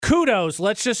kudos.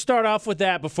 Let's just start off with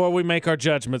that before we make our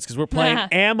judgments because we're playing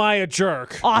Am I a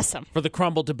Jerk? Awesome. For the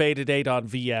Crumble Debate at 8 on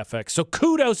VFX. So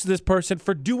kudos to this person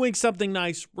for doing something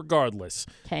nice regardless.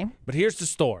 Okay. But here's the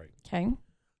story. Okay.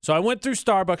 So I went through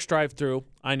Starbucks drive-thru.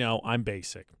 I know, I'm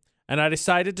basic. And I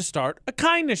decided to start a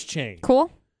kindness chain. Cool.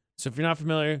 So if you're not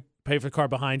familiar, pay for the car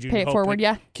behind you. Pay and it hope forward,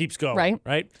 yeah. Keeps going.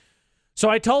 Right? So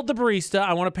I told the barista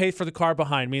I want to pay for the car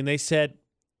behind me, and they said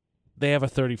they have a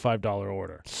 $35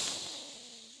 order.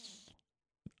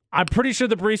 I'm pretty sure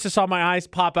the barista saw my eyes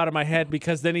pop out of my head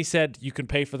because then he said, you can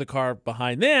pay for the car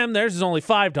behind them. Theirs is only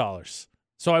 $5.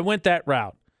 So I went that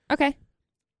route. Okay.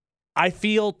 I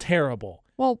feel terrible.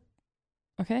 Well,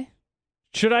 okay.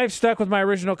 Should I have stuck with my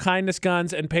original kindness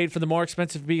guns and paid for the more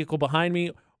expensive vehicle behind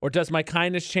me? Or does my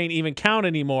kindness chain even count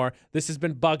anymore? This has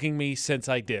been bugging me since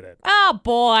I did it. Oh,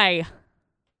 boy.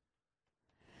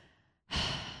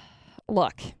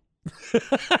 Look.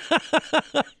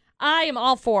 I am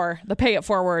all for the pay it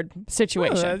forward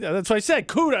situation. That's what I said.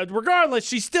 Kudos. Regardless,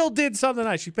 she still did something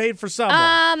nice. She paid for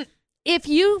someone. If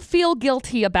you feel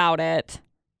guilty about it,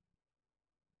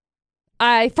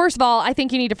 first of all, I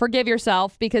think you need to forgive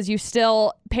yourself because you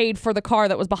still paid for the car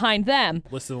that was behind them.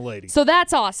 Listen to the lady. So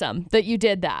that's awesome that you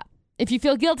did that. If you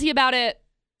feel guilty about it,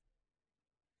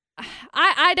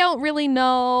 I don't really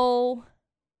know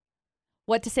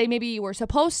what to say. Maybe you were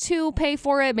supposed to pay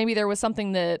for it. Maybe there was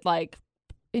something that like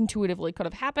intuitively could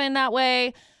have happened that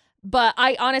way. But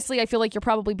I feel like you're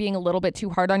probably being a little bit too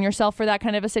hard on yourself for that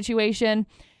kind of a situation.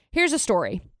 Here's a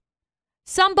story.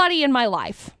 Somebody in my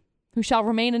life who shall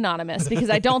remain anonymous because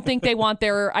I don't think they want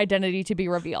their identity to be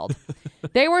revealed.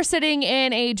 They were sitting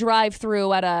in a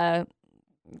drive-thru at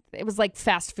it was like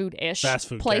fast food-ish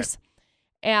place,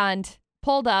 and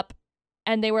pulled up,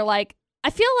 and they were like,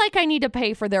 I feel like I need to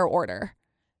pay for their order.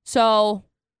 So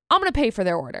I'm going to pay for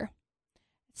their order.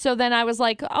 So then I was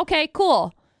like, okay,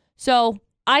 cool. So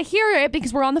I hear it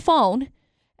because we're on the phone,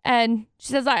 and she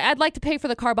says, I'd like to pay for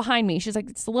the car behind me. She's like,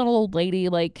 it's a little old lady,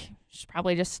 like, she's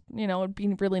probably just, it'd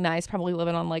be really nice, probably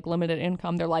living on like limited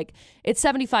income. They're like, it's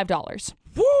 $75.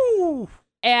 Woo!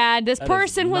 And this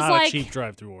person was like, a cheap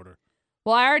drive-through order.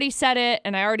 Well, I already said it,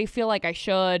 and I already feel like I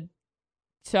should.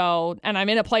 So, and I'm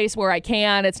in a place where I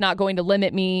can. It's not going to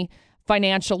limit me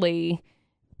financially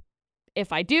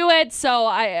if I do it.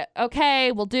 So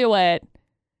okay, we'll do it.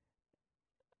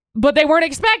 But they weren't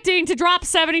expecting to drop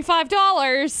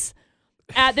 $75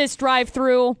 at this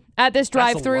drive-through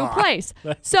place.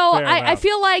 So I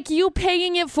feel like you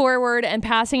paying it forward and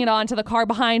passing it on to the car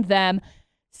behind them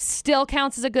still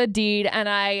counts as a good deed, and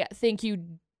I think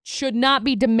you should not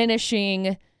be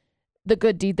diminishing the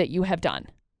good deed that you have done.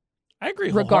 I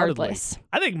agree regardless.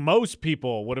 I think most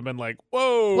people would have been like,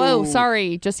 whoa,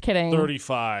 sorry, just kidding.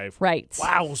 35. Right.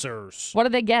 Wowzers. What do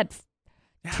they get?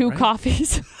 Yeah, 2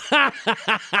 coffees? I'm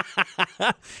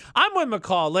with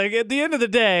McCall. Like, at the end of the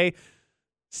day,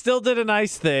 still did a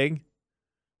nice thing.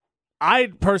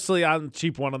 I'm the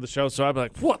cheap one on the show, so I'm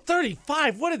like, what,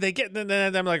 35? What did they get? And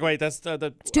then I'm like, wait, that's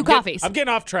it's 2 coffees. I'm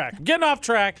getting off track.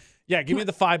 Yeah, give me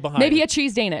the 5 behind. Maybe a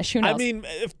cheese Danish. Who knows? I mean,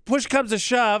 if push comes to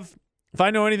shove, if I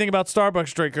know anything about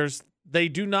Starbucks drinkers, they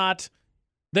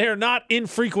are not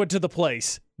infrequent to the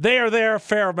place. They are there a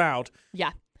fair amount.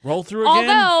 Yeah. Roll through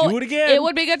again, do it again. It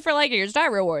would be good for like your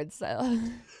Star Rewards. So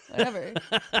whatever.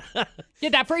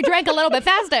 Get that free drink a little bit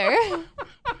faster.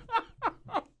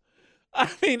 I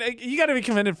mean, you got to be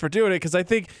commended for doing it because I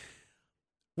think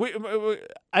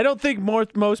I don't think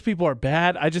most people are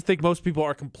bad. I just think most people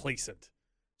are complacent.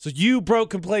 So you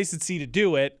broke complacency to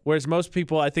do it, whereas most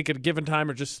people, I think, at a given time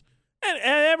are just, and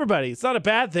everybody, it's not a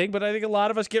bad thing, but I think a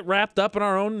lot of us get wrapped up in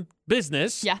our own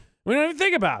business. Yeah. We don't even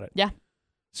think about it. Yeah.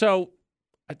 So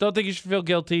I don't think you should feel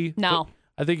guilty. No.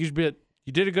 I think you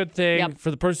did a good thing for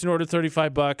the person who ordered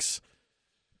 $35.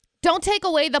 Don't take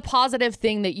away the positive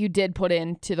thing that you did put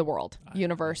into the world,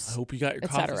 universe. I hope you got your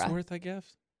coffee's worth, I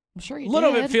guess. I'm sure you did. A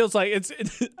little bit feels like it's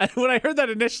when I heard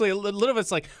that initially, a little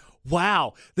bit's like,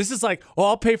 wow, this is like,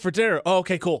 I'll pay for dinner. Oh,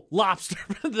 okay, cool. Lobster.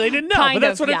 They didn't know, but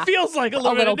that's what it feels like a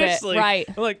little bit initially. Right.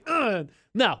 I'm like,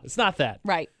 no, it's not that.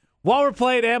 Right. While we're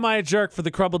playing Am I a Jerk for the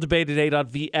Crumble Debate at 8 on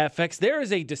VFX, there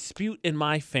is a dispute in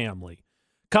my family.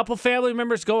 Couple family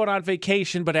members going on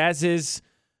vacation, but as is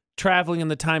traveling in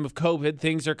the time of COVID,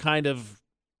 things are kind of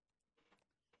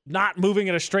not moving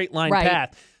in a straight line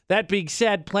path. That being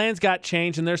said, plans got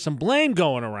changed, and there's some blame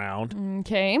going around.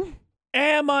 Okay.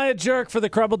 Am I a jerk for the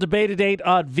Crumble Debate at 8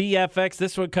 on VFX?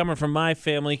 This one coming from my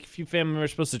family. A few family members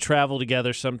are supposed to travel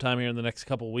together sometime here in the next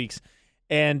couple of weeks.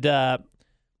 And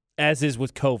as is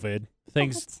with COVID,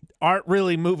 things aren't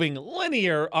really moving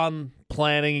linear on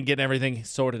planning and getting everything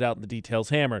sorted out and the details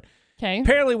hammered. Okay.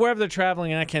 Apparently, wherever they're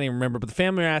traveling, and I can't even remember, but the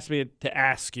family asked me to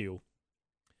ask you.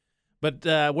 But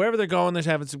wherever they're going, they're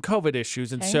having some COVID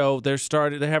issues, and so they're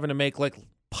having to make like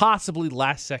possibly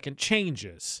last-second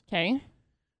changes. Okay.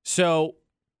 So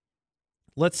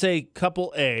let's say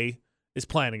couple A is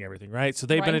planning everything, right? So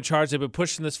they've been in charge. They've been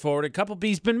pushing this forward. And couple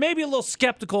B's been maybe a little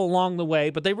skeptical along the way,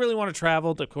 but they really want to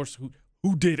travel. Of course,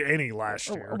 who did any last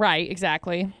year? Right,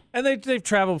 exactly. And they've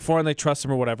traveled before, and they trust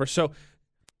them or whatever. So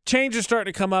changes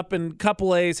starting to come up, and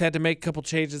couple A's had to make a couple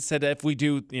changes. Said if we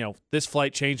do, this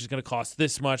flight change is going to cost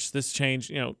this much. This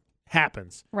change,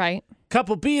 happens. Right.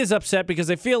 Couple B is upset because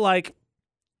they feel like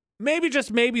maybe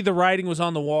the writing was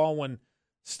on the wall when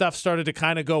stuff started to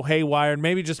kind of go haywire, and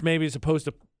maybe as opposed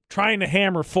to trying to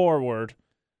hammer forward,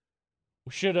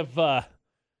 we should have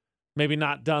maybe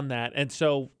not done that. And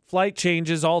so flight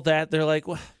changes, all that, they're like,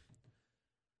 well,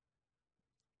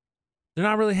 they're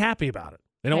not really happy about it.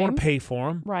 They don't want to pay for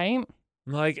them. Right.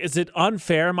 I'm like, is it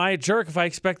unfair? Am I a jerk if I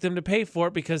expect them to pay for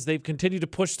it because they've continued to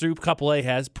push through? Couple A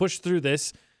has pushed through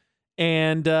this,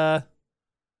 and now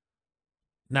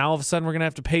all of a sudden we're going to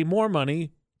have to pay more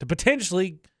money to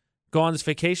potentially go on this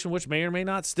vacation, which may or may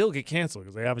not still get canceled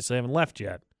because they obviously haven't left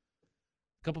yet.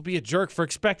 Couple be a jerk for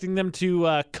expecting them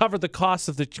to cover the cost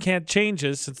of the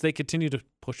changes since they continue to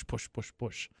push.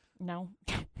 No,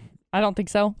 I don't think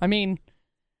so. I mean,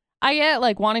 I get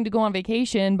like wanting to go on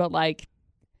vacation, but like,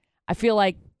 I feel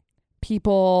like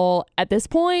people at this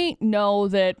point know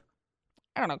that,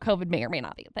 I don't know, COVID may or may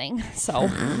not be a thing. So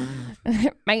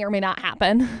it may or may not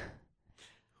happen.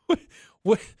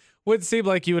 Would seem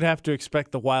like you would have to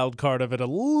expect the wild card of it a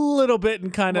little bit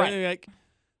and kind of like,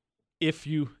 if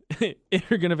you're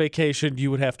going to vacation,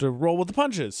 you would have to roll with the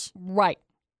punches. Right.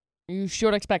 You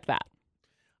should expect that.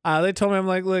 They told me, I'm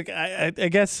like, look, I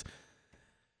guess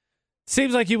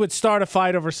seems like you would start a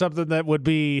fight over something that would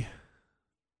be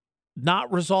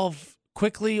not resolved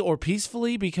quickly or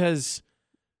peacefully because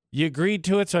you agreed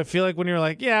to it. So I feel like when you're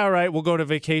like, yeah, all right, we'll go to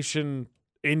vacation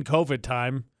in COVID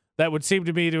time, that would seem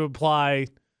to me to imply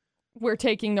we're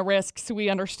taking the risks. We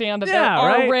understand that there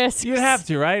are risks. You'd have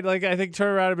to, right? Like, I think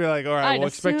turn around and be like, all right, we'll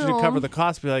expect you to cover the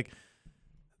cost. Be like,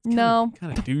 no.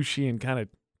 Kind of douchey and kind of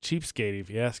cheapskate, if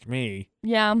you ask me.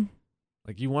 Yeah.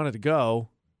 Like, you wanted to go.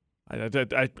 I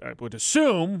would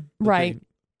assume right. They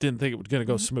didn't think it was going to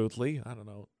go smoothly. I don't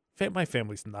know. My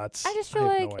family's nuts. I just feel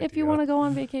like if you want to go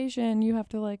on vacation, you have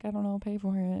to, like, I don't know, pay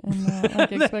for it and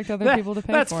like expect other people to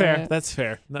pay for it. That's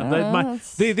fair.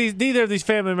 Neither of these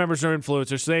family members are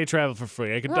influencers, so they travel for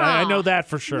free. I know that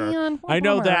for sure. Man, I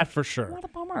know that for sure. What a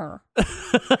bummer.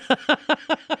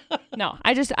 No,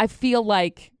 I feel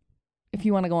like if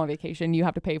you want to go on vacation, you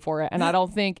have to pay for it. And I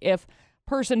don't think if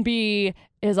person B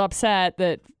is upset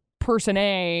that person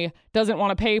A doesn't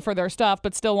want to pay for their stuff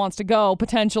but still wants to go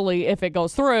potentially if it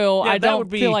goes through, I don't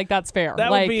feel like that's fair. That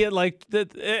would be like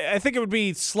I think it would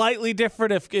be slightly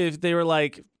different if they were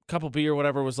like couple B or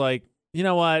whatever was like, you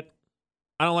know what,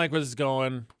 I don't like where this is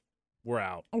going, we're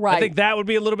out. Right. I think that would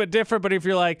be a little bit different. But if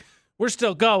you're like, we're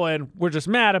still going, we're just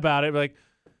mad about it, like,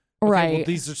 okay, right, well,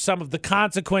 these are some of the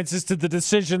consequences to the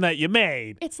decision that you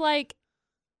made. It's like,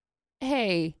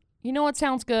 hey, you know what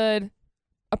sounds good?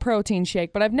 A protein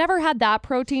shake, but I've never had that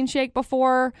protein shake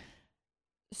before.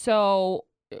 So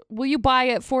will you buy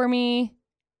it for me?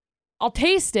 I'll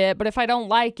taste it, but if I don't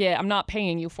like it, I'm not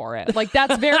paying you for it. Like,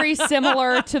 that's very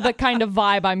similar to the kind of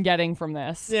vibe I'm getting from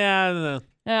this. Yeah, I don't know.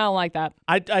 I don't like that.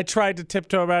 I tried to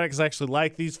tiptoe about it because I actually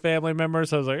like these family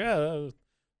members. I was like,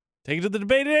 take it to the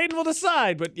debate and we'll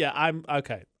decide. But yeah, I'm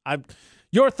okay.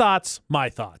 Your thoughts, my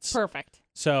thoughts. Perfect.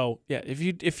 So yeah,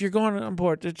 if you're going on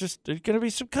board, there's going to be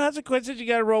some consequences. You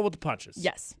got to roll with the punches.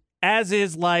 Yes. As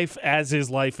is life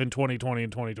in 2020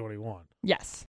 and 2021. Yes.